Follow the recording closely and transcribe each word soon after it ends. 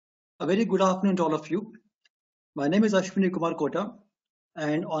A very good afternoon to all of you. My name is Ashwini Kumar Kota,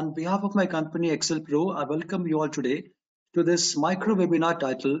 and on behalf of my company Excel Pro, I welcome you all today to this micro webinar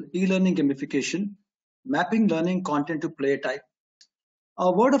titled E-Learning Gamification Mapping Learning Content to Player Type.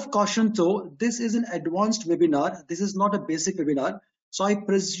 A word of caution though, this is an advanced webinar, this is not a basic webinar. So I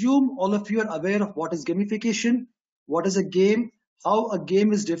presume all of you are aware of what is gamification, what is a game, how a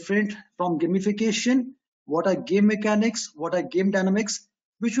game is different from gamification, what are game mechanics, what are game dynamics,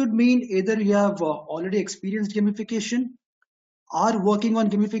 which would mean either you have already experienced gamification, are working on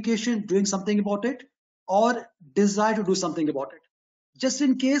gamification, doing something about it, or desire to do something about it. Just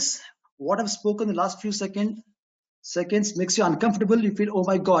in case what I've spoken in the last few seconds makes you uncomfortable, you feel, oh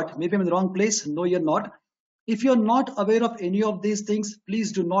my God, maybe I'm in the wrong place. No, you're not. If you're not aware of any of these things,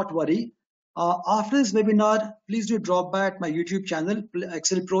 please do not worry. After this webinar, please do drop by at my YouTube channel,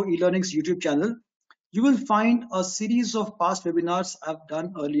 Excel Pro eLearning's YouTube channel. You will find a series of past webinars I've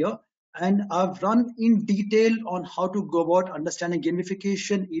done earlier, and I've run in detail on how to go about understanding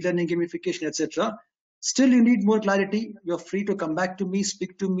gamification, e-learning gamification, etc. Still, you need more clarity. You're free to come back to me,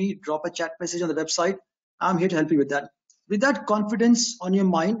 speak to me, drop a chat message on the website. I'm here to help you with that. With that confidence on your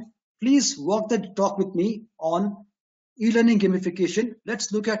mind, please walk the talk with me on e-learning gamification.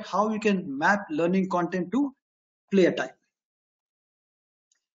 Let's look at how you can map learning content to player type.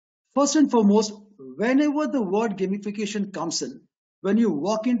 First and foremost, whenever the word gamification comes in, when you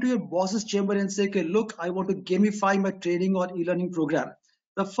walk into your boss's chamber and say, okay, look, I want to gamify my training or e-learning program,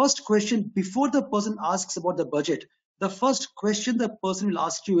 the first question before the person asks about the budget, the first question the person will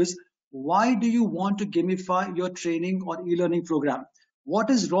ask you is, why do you want to gamify your training or e-learning program? What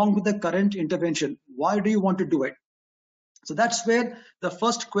is wrong with the current intervention? Why do you want to do it? So that's where the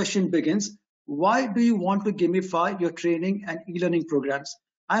first question begins. Why do you want to gamify your training and e-learning programs?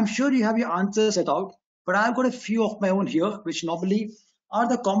 I'm sure you have your answers set out, but I've got a few of my own here, which normally are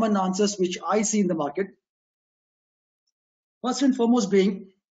the common answers which I see in the market. First and foremost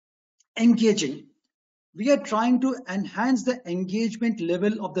being engaging. We are trying to enhance the engagement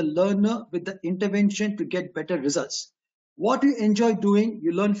level of the learner with the intervention to get better results. What you enjoy doing,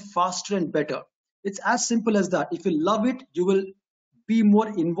 you learn faster and better. It's as simple as that. If you love it, you will be more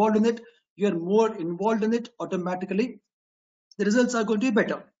involved in it. You're more involved in it automatically. The results are going to be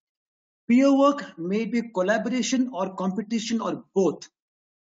better. Peer work may be collaboration or competition or both.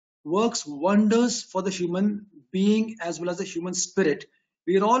 Works wonders for the human being as well as the human spirit.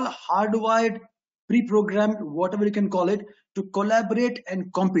 We are all hardwired, pre-programmed, whatever you can call it, to collaborate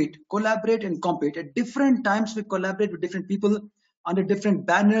and compete. Collaborate and compete. At different times, we collaborate with different people under different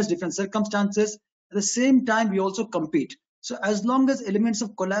banners, different circumstances. At the same time, we also compete. So as long as elements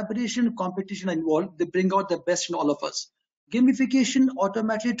of collaboration and competition are involved, they bring out the best in all of us. Gamification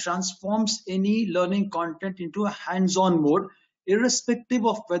automatically transforms any learning content into a hands-on mode, irrespective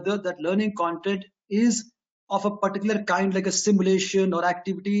of whether that learning content is of a particular kind, like a simulation or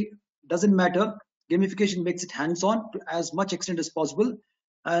activity. Doesn't matter. Gamification makes it hands-on to as much extent as possible.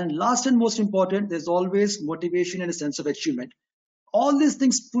 And last and most important, there's always motivation and a sense of achievement. All these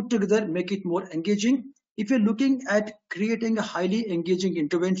things put together make it more engaging. If you're looking at creating a highly engaging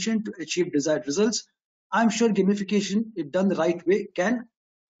intervention to achieve desired results, I'm sure gamification, if done the right way, can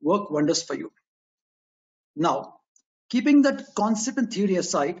work wonders for you. Now, keeping that concept and theory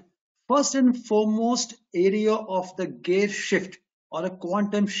aside, first and foremost area of the gear shift or a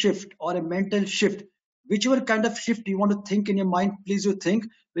quantum shift or a mental shift, whichever kind of shift you want to think in your mind, please do think,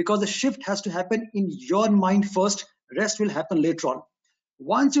 because the shift has to happen in your mind first, rest will happen later on.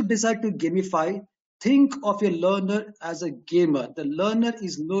 Once you decide to gamify, think of your learner as a gamer. The learner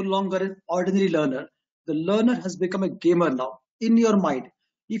is no longer an ordinary learner. The learner has become a gamer now in your mind.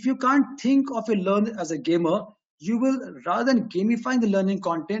 If you can't think of a learner as a gamer, you will, rather than gamifying the learning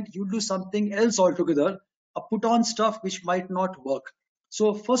content, you do something else altogether, put on stuff which might not work.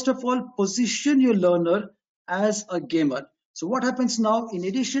 So first of all, position your learner as a gamer. So what happens now, in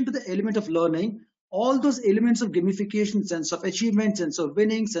addition to the element of learning, all those elements of gamification, sense of achievement, sense of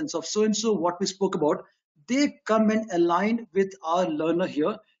winning, sense of so-and-so, what we spoke about, they come and align with our learner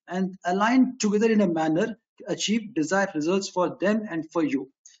here and align together in a manner to achieve desired results for them and for you.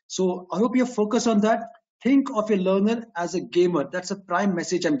 So I hope you focus on that. Think of your learner as a gamer. That's a prime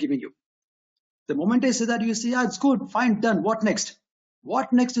message I'm giving you. The moment I say that, you say, yeah, it's good, fine, done. What next?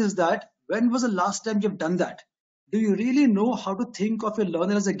 What next is that, when was the last time you've done that? Do you really know how to think of your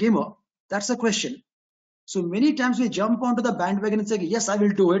learner as a gamer? That's the question. So many times we jump onto the bandwagon and say, yes, I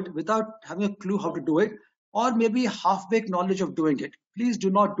will do it without having a clue how to do it, or maybe half-baked knowledge of doing it. Please do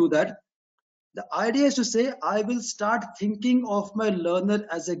not do that. The idea is to say, I will start thinking of my learner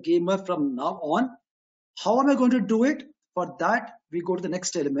as a gamer from now on. How am I going to do it? For that, we go to the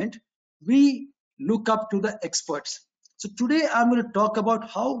next element. We look up to the experts. So today I'm going to talk about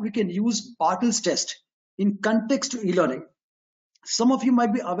how we can use Bartle's test in context to e-learning. Some of you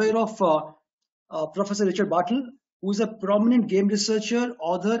might be aware of Professor Richard Bartle, who is a prominent game researcher,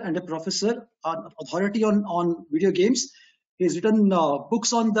 author, and a professor, authority on video games. He's written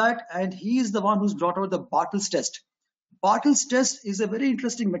books on that, and he is the one who's brought out the Bartle's test. Bartle's test is a very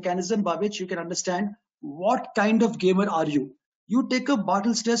interesting mechanism by which you can understand what kind of gamer are you. You take a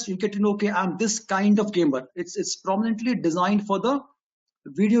Bartle's test, you get to know, okay, I'm this kind of gamer. It's prominently designed for the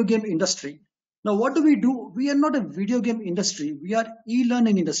video game industry. Now, what do? We are not a video game industry. We are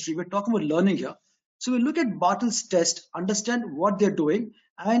e-learning industry. We're talking about learning here. So we look at Bartle's test, understand what they're doing,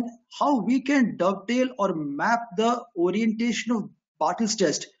 and how we can dovetail or map the orientation of Bartle's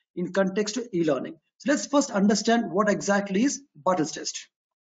test in context to e-learning. So let's first understand what exactly is Bartle's test.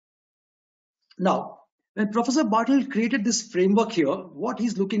 Now, when Professor Bartle created this framework here, what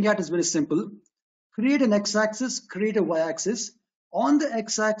he's looking at is very simple. Create an x-axis, create a y-axis. On the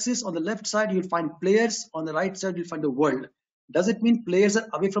x-axis, on the left side, you'll find players. On the right side, you'll find the world. Does it mean players are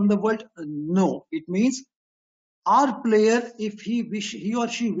away from the world? No. It means our player, if he or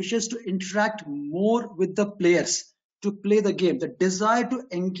she wishes to interact more with the players to play the game, the desire to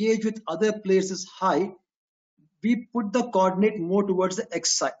engage with other players is high, we put the coordinate more towards the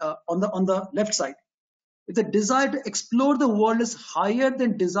x side, on the left side. If the desire to explore the world is higher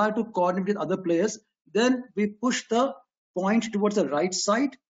than desire to coordinate with other players, then we push the point towards the right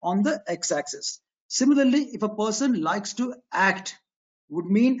side on the x-axis. Similarly, if a person likes to act, would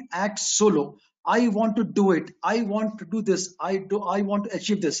mean act solo. I want to do it. I want to do this. I want to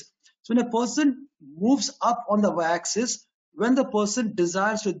achieve this. So when a person moves up on the y-axis, when the person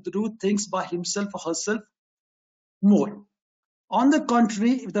desires to do things by himself or herself more. On the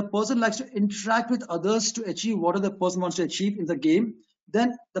contrary, if the person likes to interact with others to achieve whatever the person wants to achieve in the game,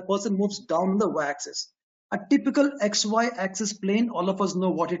 then the person moves down the y-axis. A typical XY axis plane, all of us know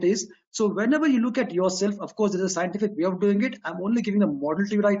what it is. So whenever you look at yourself, of course, there's a scientific way of doing it. I'm only giving the model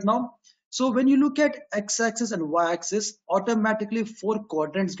to you right now. So when you look at x-axis and y-axis, automatically 4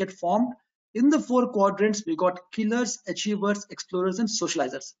 quadrants get formed. In the 4 quadrants, we got killers, achievers, explorers, and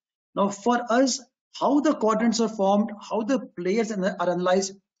socializers. Now for us, how the quadrants are formed, how the players are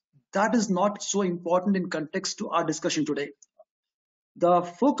analyzed, that is not so important in context to our discussion today. The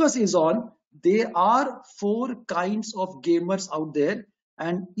focus is on there are 4 kinds of gamers out there,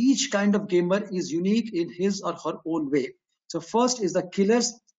 and each kind of gamer is unique in his or her own way. So first is the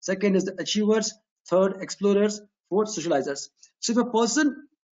killers, second is the achievers, third explorers, fourth socializers. So if a person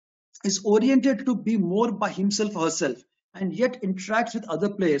is oriented to be more by himself or herself and yet interacts with other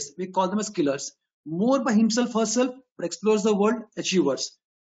players, we call them as killers. More by himself or herself but explores the world, achievers.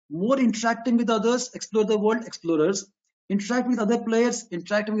 More interacting with others, explore the world, explorers. Interact with other players,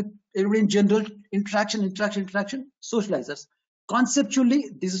 interacting with everybody in general, interaction, socializers. Conceptually,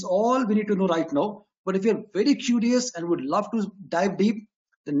 this is all we need to know right now. But if you're very curious and would love to dive deep,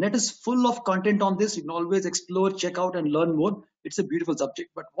 the net is full of content on this. You can always explore, check out, and learn more. It's a beautiful subject.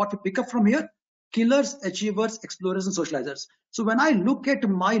 But what we pick up from here, killers, achievers, explorers, and socializers. So when I look at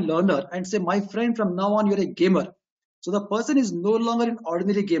my learner and say, my friend, from now on, you're a gamer. So the person is no longer an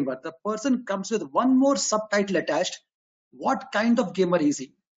ordinary gamer. The person comes with one more subtitle attached. What kind of gamer is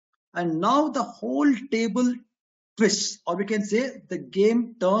he? And now the whole table twists, or we can say the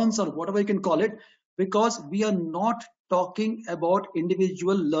game turns, or whatever you can call it, because we are not talking about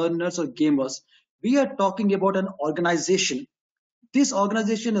individual learners or gamers. We are talking about an organization. This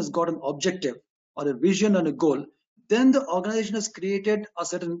organization has got an objective or a vision and a goal. Then the organization has created a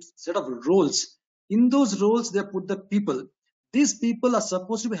certain set of roles. In those roles, they put the people. These people are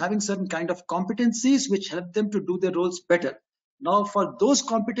supposed to be having certain kind of competencies which help them to do their roles better. Now, for those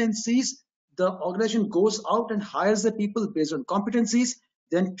competencies, the organization goes out and hires the people based on competencies,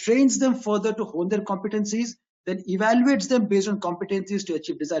 then trains them further to hone their competencies, then evaluates them based on competencies to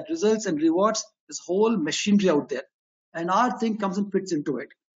achieve desired results and rewards this whole machinery out there. And our thing comes and fits into it.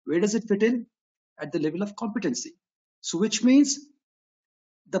 Where does it fit in? At the level of competency. So which means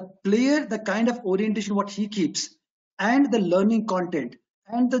the player, the kind of orientation what he keeps, and the learning content,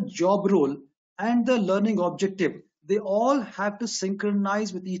 and the job role, and the learning objective, they all have to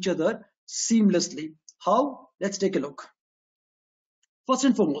synchronize with each other seamlessly. How? Let's take a look. First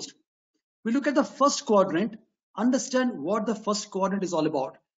and foremost, we look at the first quadrant, understand what the first quadrant is all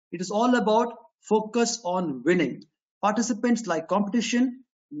about. It is all about focus on winning. Participants like competition,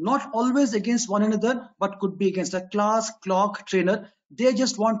 not always against one another, but could be against a class, clock, trainer. They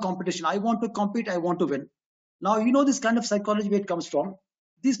just want competition. I want to compete, I want to win. Now, you know this kind of psychology where it comes from.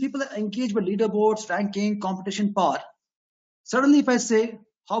 These people are engaged with leaderboards, ranking, competition, power. Suddenly, if I say,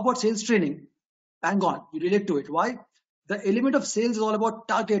 how about sales training? Bang on, you relate to it. Why? The element of sales is all about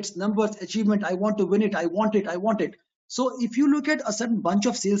targets, numbers, achievement. I want to win it. I want it. I want it. So if you look at a certain bunch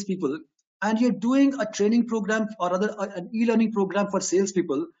of salespeople and you're doing a training program or rather an e-learning program for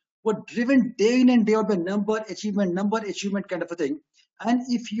salespeople who are driven day in and day out by number, achievement kind of a thing. And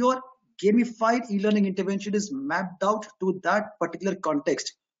if your gamified e-learning intervention is mapped out to that particular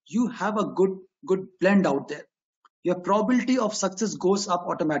context, you have a good blend out there. Your probability of success goes up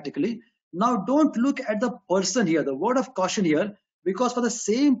automatically. Now, don't look at the person here, the word of caution here, because for the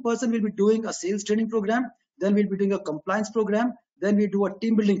same person, we'll be doing a sales training program, then we'll be doing a compliance program, then we do a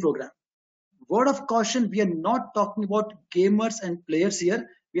team building program. Word of caution, we are not talking about gamers and players here.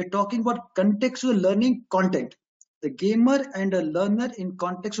 We are talking about contextual learning content. The gamer and a learner in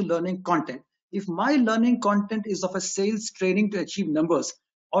contextual learning content. If my learning content is of a sales training to achieve numbers,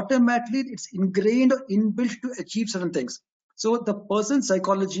 automatically it's ingrained or inbuilt to achieve certain things. So the person's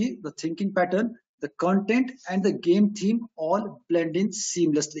psychology, the thinking pattern, the content, and the game theme all blend in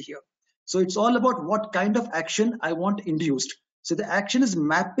seamlessly here. So it's all about what kind of action I want induced. So the action is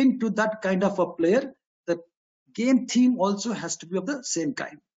mapping to that kind of a player. The game theme also has to be of the same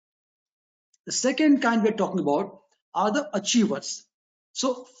kind. The second kind we're talking about are the achievers.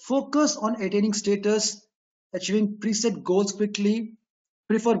 So focus on attaining status, achieving preset goals quickly,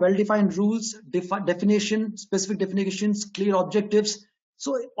 prefer well-defined rules, definition, specific definitions, clear objectives.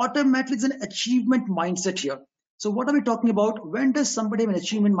 So automatically it's an achievement mindset here. So what are we talking about? When does somebody have an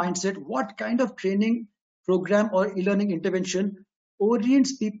achievement mindset? What kind of training program or e-learning intervention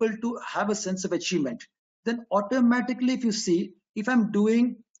orients people to have a sense of achievement? Then automatically, if you see, if I'm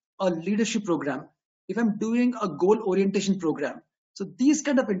doing a leadership program, if I'm doing a goal orientation program, so these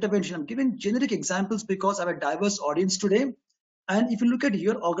kind of intervention, I'm giving generic examples because I have a diverse audience today. And if you look at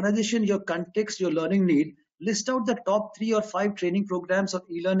your organization, your context, your learning need, list out the top 3 or 5 training programs or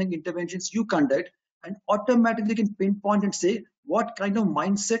e-learning interventions you conduct, and automatically can pinpoint and say, what kind of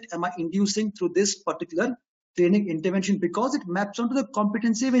mindset am I inducing through this particular training intervention, because it maps onto the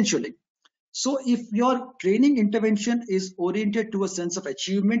competency eventually. So if your training intervention is oriented to a sense of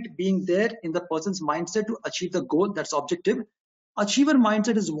achievement being there in the person's mindset to achieve the goal, that's objective. Achiever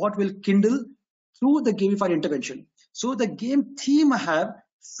mindset is what will kindle through the gamified intervention. So the game theme I have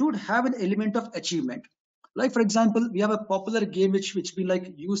should have an element of achievement. Like for example, we have a popular game which we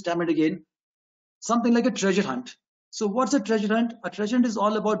like use time and again, something like a treasure hunt. So what's a treasure hunt? A treasure hunt is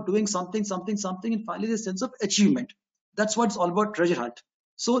all about doing something, something, something, and finally the sense of achievement. That's what it's all about, treasure hunt.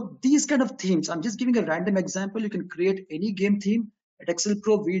 So these kind of themes, I'm just giving a random example. You can create any game theme. At Excel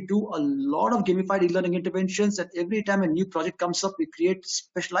Pro, we do a lot of gamified e-learning interventions, and every time a new project comes up, we create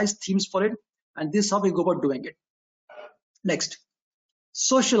specialized themes for it. And this is how we go about doing it. Next,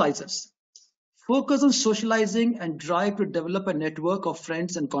 socializers. Focus on socializing and drive to develop a network of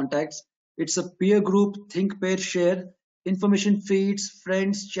friends and contacts. It's a peer group, think, pair, share, information feeds,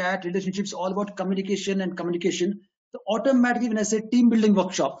 friends, chat, relationships, all about communication and communication. So automatically, when I say team building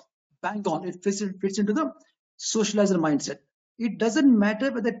workshop, bang on, fits into the socializer mindset. It doesn't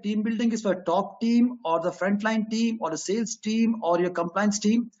matter whether team building is for a top team or the frontline team or the sales team or your compliance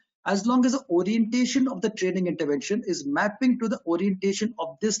team, as long as the orientation of the training intervention is mapping to the orientation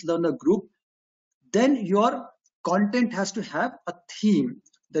of this learner group, then your content has to have a theme.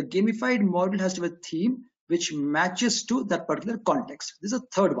 The gamified model has to have a theme which matches to that particular context. This is a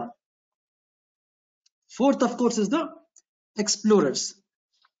third one. Fourth, of course, is the explorers.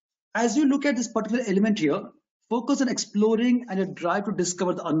 As you look at this particular element here, focus on exploring and a drive to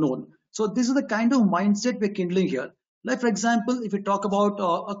discover the unknown. So this is the kind of mindset we're kindling here. Like for example, if we talk about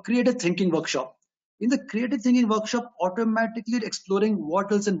a creative thinking workshop, in the creative thinking workshop, automatically exploring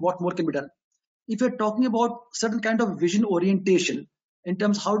what else and what more can be done. If you're talking about certain kind of vision orientation in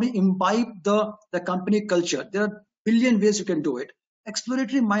terms of how to imbibe the company culture, there are billion ways you can do it.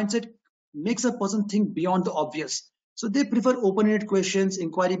 Exploratory mindset makes a person think beyond the obvious. So they prefer open-ended questions,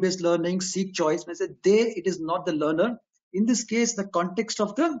 inquiry-based learning, seek choice. When I say they, it is not the learner. In this case, the context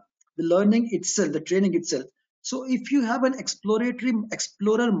of the learning itself, the training itself. So if you have an exploratory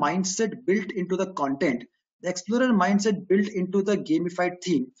explorer mindset built into the content, the explorer mindset built into the gamified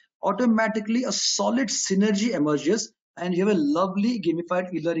theme, automatically a solid synergy emerges and you have a lovely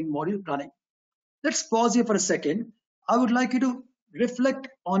gamified e-learning module running. Let's pause here for a second. I would like you to reflect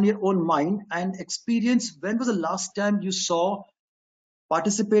on your own mind and experience when was the last time you saw,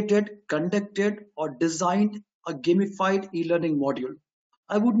 participated, conducted, or designed a gamified e-learning module.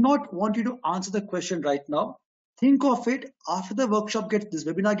 I would not want you to answer the question right now. Think of it after the workshop gets, this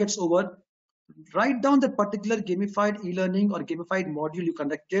webinar gets over. Write down that particular gamified e-learning or gamified module you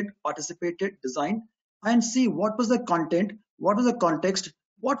conducted, participated, designed, and see what was the content, what was the context,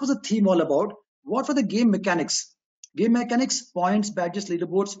 what was the theme all about, what were the game mechanics. Game mechanics, points, badges,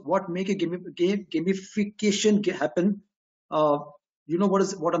 leaderboards, what make a gamification happen. Uh, you know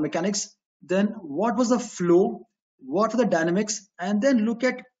what are mechanics. Then what was the flow, what were the dynamics, and then look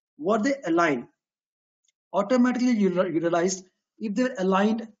at what they align. Automatically you realize if they're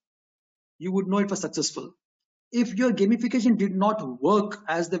aligned, you would know it was successful. If your gamification did not work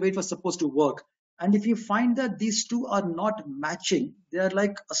as the way it was supposed to work, and if you find that these two are not matching, they are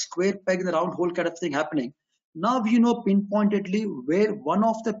like a square peg in a round hole kind of thing happening. Now you know pinpointedly where one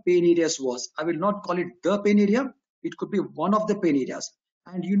of the pain areas was. I will not call it the pain area, it could be one of the pain areas,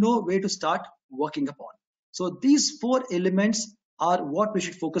 and you know where to start working upon. So these four elements are what we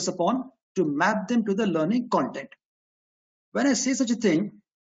should focus upon to map them to the learning content. When I say such a thing,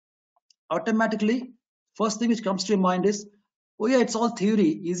 automatically first thing which comes to your mind is, oh yeah, it's all theory,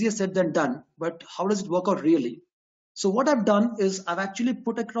 easier said than done, but how does it work out really? So what I've done is I've actually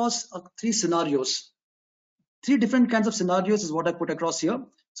put across three scenarios. Three different kinds of scenarios is what I put across here.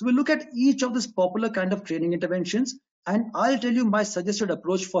 So we'll look at each of these popular kind of training interventions, and I'll tell you my suggested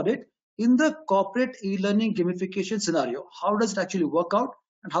approach for it in the corporate e-learning gamification scenario. How does it actually work out,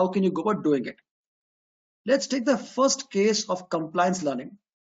 and how can you go about doing it? Let's take the first case of compliance learning.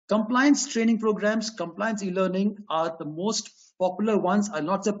 Compliance training programs, compliance e-learning are the most popular ones. I'll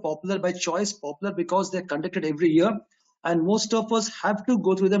not say popular by choice, popular because they're conducted every year, and most of us have to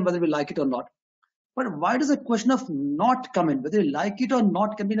go through them whether we like it or not. But why does the question of not come in? Whether you like it or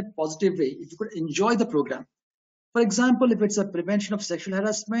not can be in a positive way. If you could enjoy the program. For example, if it's a prevention of sexual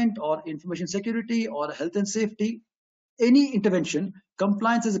harassment or information security or health and safety, any intervention,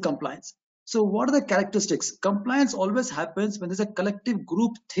 compliance is a compliance. So what are the characteristics? Compliance always happens when there's a collective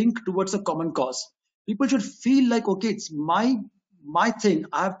group think towards a common cause. People should feel like, okay, it's my thing.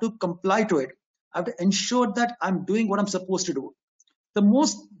 I have to comply to it. I have to ensure that I'm doing what I'm supposed to do. The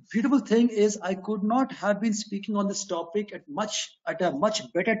most beautiful thing is I could not have been speaking on this topic at a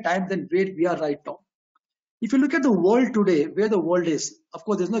much better time than where we are right now. If you look at the world today, where the world is, of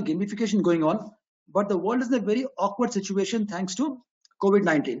course, there's no gamification going on, but the world is in a very awkward situation thanks to COVID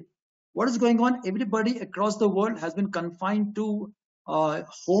 19. What is going on? Everybody across the world has been confined to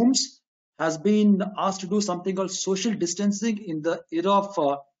homes, has been asked to do something called social distancing in the era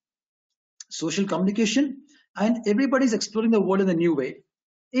of social communication, and everybody's exploring the world in a new way.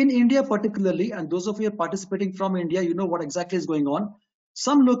 In India, particularly, and those of you participating from India, you know what exactly is going on.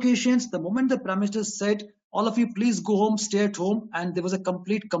 Some locations, the moment the Prime Minister said, all of you please go home, stay at home, and there was a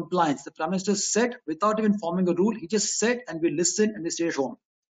complete compliance. The Prime Minister said, without even forming a rule, he just said, and we listened and we stayed at home.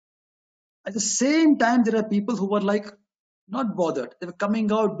 At the same time, there are people who were like not bothered. They were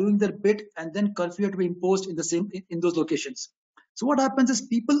coming out, doing their bit, and then curfew had to be imposed in the same in those locations. So what happens is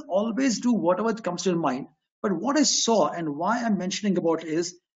people always do whatever comes to their mind. But what I saw and why I'm mentioning about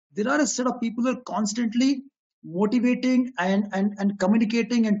is there are a set of people who are constantly motivating and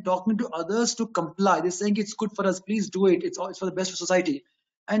communicating and talking to others to comply. They're saying it's good for us, please do it. It's for the best of society.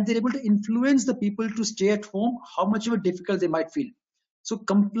 And they're able to influence the people to stay at home, how much of a difficult they might feel. So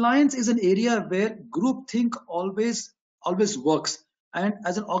compliance is an area where groupthink always works. And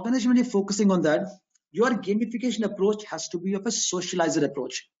as an organization, when you're focusing on that, your gamification approach has to be of a socializer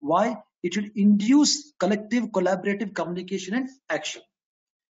approach. Why? It should induce collective, collaborative communication and action.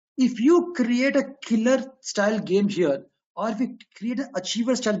 If you create a killer style game here, or if you create an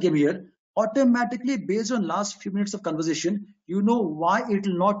achiever style game here, automatically based on last few minutes of conversation, you know why it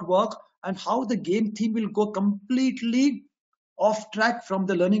will not work and how the game theme will go completely off track from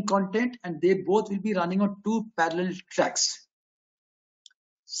the learning content, and they both will be running on two parallel tracks.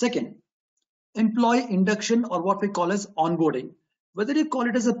 Second, employee induction, or what we call as onboarding. Whether you call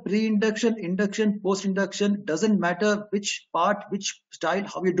it as a pre-induction, induction, post-induction, doesn't matter which part, which style,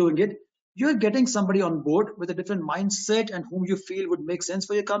 how you're doing it. You're getting somebody on board with a different mindset and whom you feel would make sense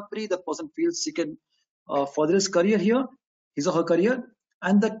for your company. The person feels he can further his career here, his or her career.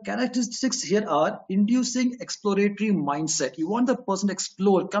 And the characteristics here are inducing exploratory mindset. You want the person to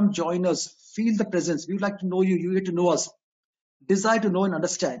explore, come join us, feel the presence. We would like to know you, you get to know us, desire to know and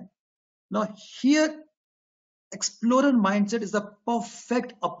understand. Now, here, explorer mindset is the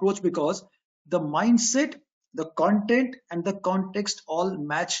perfect approach because the mindset, the content, and the context all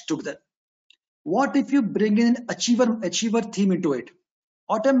match together. What if you bring in an achiever theme into it?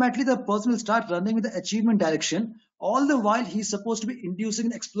 Automatically, the person will start running with the achievement direction. All the while, he's supposed to be inducing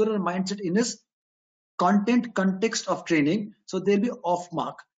an explorer mindset in his content context of training, so they'll be off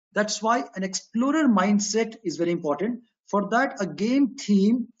mark. That's why an explorer mindset is very important. For that, a game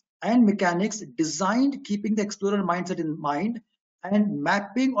theme and mechanics designed keeping the explorer mindset in mind and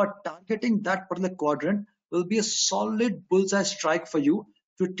mapping or targeting that particular quadrant will be a solid bullseye strike for you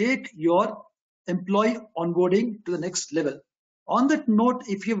to take your employee onboarding to the next level. On that note,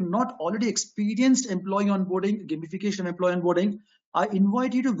 if you have not already experienced employee onboarding, gamification of employee onboarding, I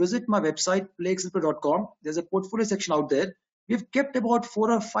invite you to visit my website, playexcellpro.com. There's a portfolio section out there. We've kept about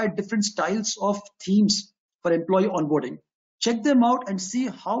 4 or 5 different styles of themes for employee onboarding. Check them out and see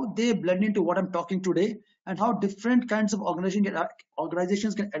how they blend into what I'm talking today and how different kinds of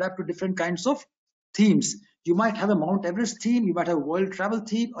organizations can adapt to different kinds of themes. You might have a Mount Everest theme, you might have a world travel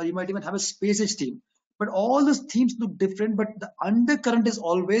theme, or you might even have a space age theme. But all those themes look different, but the undercurrent is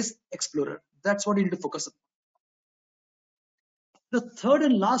always explorer. That's what you need to focus on. The third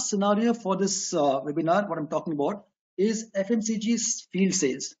and last scenario for this webinar, what I'm talking about, is FMCG's field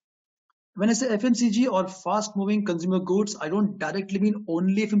sales. When I say FMCG or fast moving consumer goods, I don't directly mean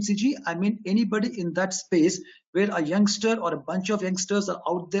only FMCG. I mean anybody in that space where a youngster or a bunch of youngsters are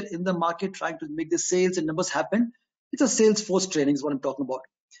out there in the market trying to make the sales and numbers happen. It's a sales force training is what I'm talking about.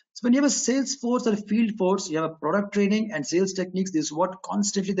 So when you have a sales force or a field force, you have a product training and sales techniques. This is what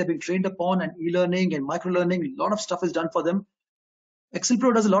constantly they've been trained upon, and e-learning and micro-learning. A lot of stuff is done for them. Excel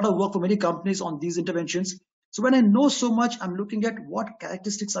Pro does a lot of work for many companies on these interventions. So when I know so much, I'm looking at what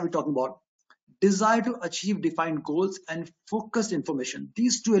characteristics are we talking about. Desire to achieve defined goals and focused information.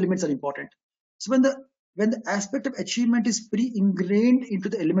 These two elements are important. So when the aspect of achievement is pre-ingrained into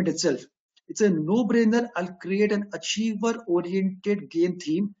the element itself, it's a no-brainer. I'll create an achiever-oriented game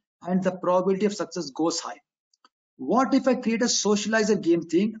theme and the probability of success goes high. What if I create a socializer game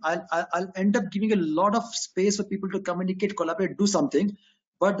thing? I'll end up giving a lot of space for people to communicate, collaborate, do something,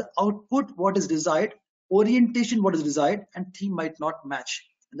 but the output, what is desired, orientation, what is desired, and theme might not match.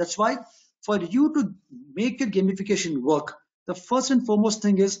 And that's why for you to make your gamification work, the first and foremost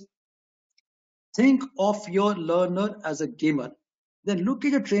thing is think of your learner as a gamer. Then look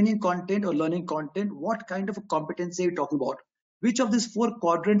at your training content or learning content. What kind of a competency are you talking about? Which of these 4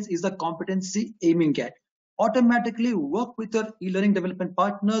 quadrants is the competency aiming at? Automatically work with your e-learning development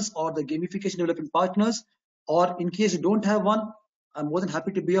partners or the gamification development partners. Or in case you don't have one, I'm more than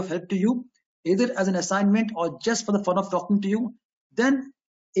happy to be of help to you, either as an assignment or just for the fun of talking to you. Then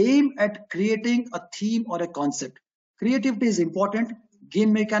aim at creating a theme or a concept. Creativity is important.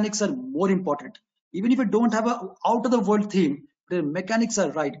 Game mechanics are more important. Even if you don't have a out of the world theme, the mechanics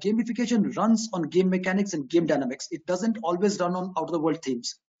are right. Gamification runs on game mechanics and game dynamics. It doesn't always run on out of the world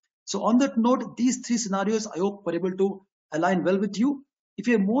themes. So on that note, these 3 scenarios, I hope were able to align well with you. If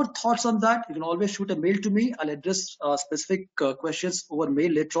you have more thoughts on that, you can always shoot a mail to me. I'll address specific questions over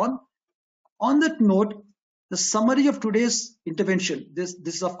mail later on. On that note, the summary of today's intervention, this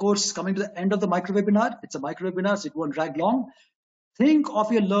is of course coming to the end of the micro webinar. It's a micro webinar, so it won't drag long. Think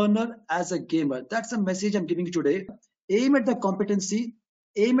of your learner as a gamer. That's the message I'm giving you today. Aim at the competency,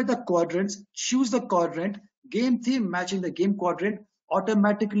 aim at the quadrants, choose the quadrant, game theme matching the game quadrant.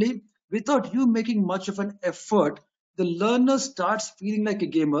 Automatically, without you making much of an effort, the learner starts feeling like a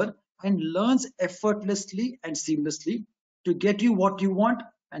gamer and learns effortlessly and seamlessly to get you what you want,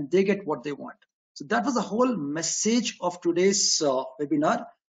 and they get what they want. So that was the whole message of today's webinar.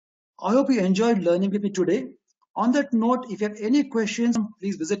 I hope you enjoyed learning with me today. On that note, if you have any questions,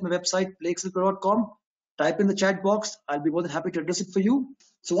 please visit my website, playexcellpro.com. Type in the chat box. I'll be more than happy to address it for you.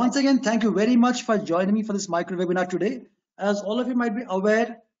 So once again, thank you very much for joining me for this micro webinar today. As all of you might be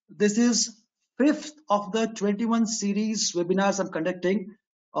aware, this is 5th of the 21 series webinars I'm conducting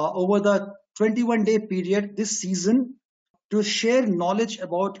over the 21-day period this season to share knowledge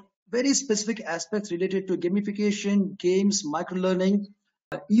about very specific aspects related to gamification, games, microlearning,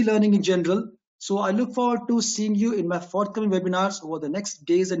 e-learning in general. So I look forward to seeing you in my forthcoming webinars over the next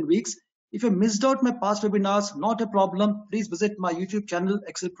days and weeks. If you missed out my past webinars, not a problem. Please visit my YouTube channel,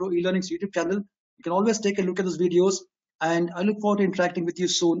 Excel Pro E-Learning's YouTube channel. You can always take a look at those videos, and I look forward to interacting with you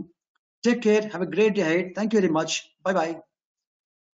soon. Take care. Have a great day ahead. Thank you very much. Bye-bye.